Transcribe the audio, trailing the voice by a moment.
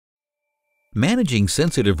Managing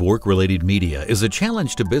sensitive work-related media is a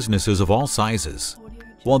challenge to businesses of all sizes.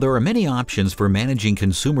 While there are many options for managing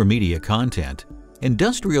consumer media content,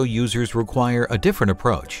 industrial users require a different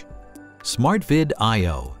approach. SmartVid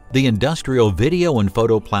IO, the industrial video and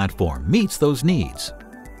photo platform, meets those needs.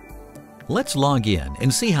 Let's log in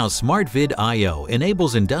and see how SmartVid IO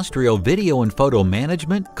enables industrial video and photo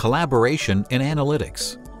management, collaboration, and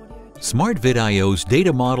analytics. SmartVid IO's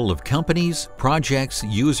data model of companies, projects,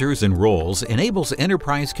 users, and roles enables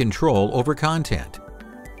enterprise control over content.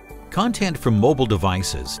 Content from mobile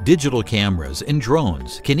devices, digital cameras, and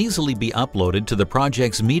drones can easily be uploaded to the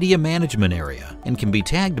project's media management area and can be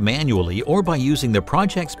tagged manually or by using the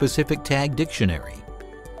project-specific tag dictionary.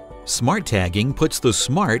 Smart tagging puts the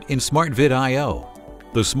smart in SmartVid IO.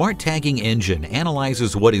 The smart tagging engine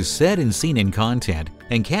analyzes what is said and seen in content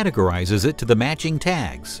and categorizes it to the matching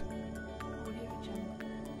tags.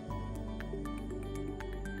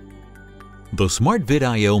 The SmartVid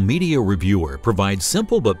IO Media Reviewer provides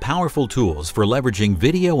simple but powerful tools for leveraging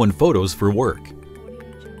video and photos for work.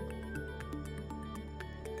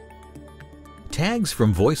 Tags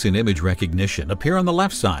from voice and image recognition appear on the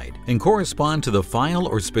left side and correspond to the file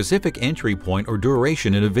or specific entry point or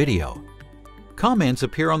duration in a video. Comments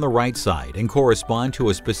appear on the right side and correspond to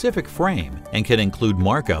a specific frame and can include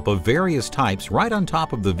markup of various types right on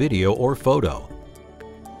top of the video or photo.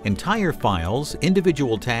 Entire files,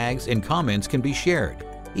 individual tags, and comments can be shared.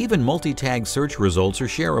 Even multi-tag search results are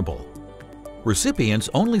shareable. Recipients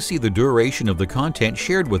only see the duration of the content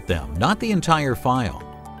shared with them, not the entire file.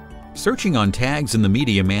 Searching on tags in the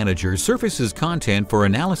Media Manager surfaces content for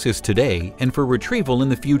analysis today and for retrieval in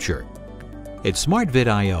the future. At SmartVid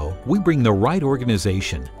IO, we bring the right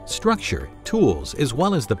organization, structure, tools, as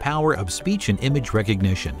well as the power of speech and image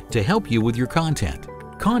recognition to help you with your content.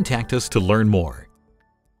 Contact us to learn more.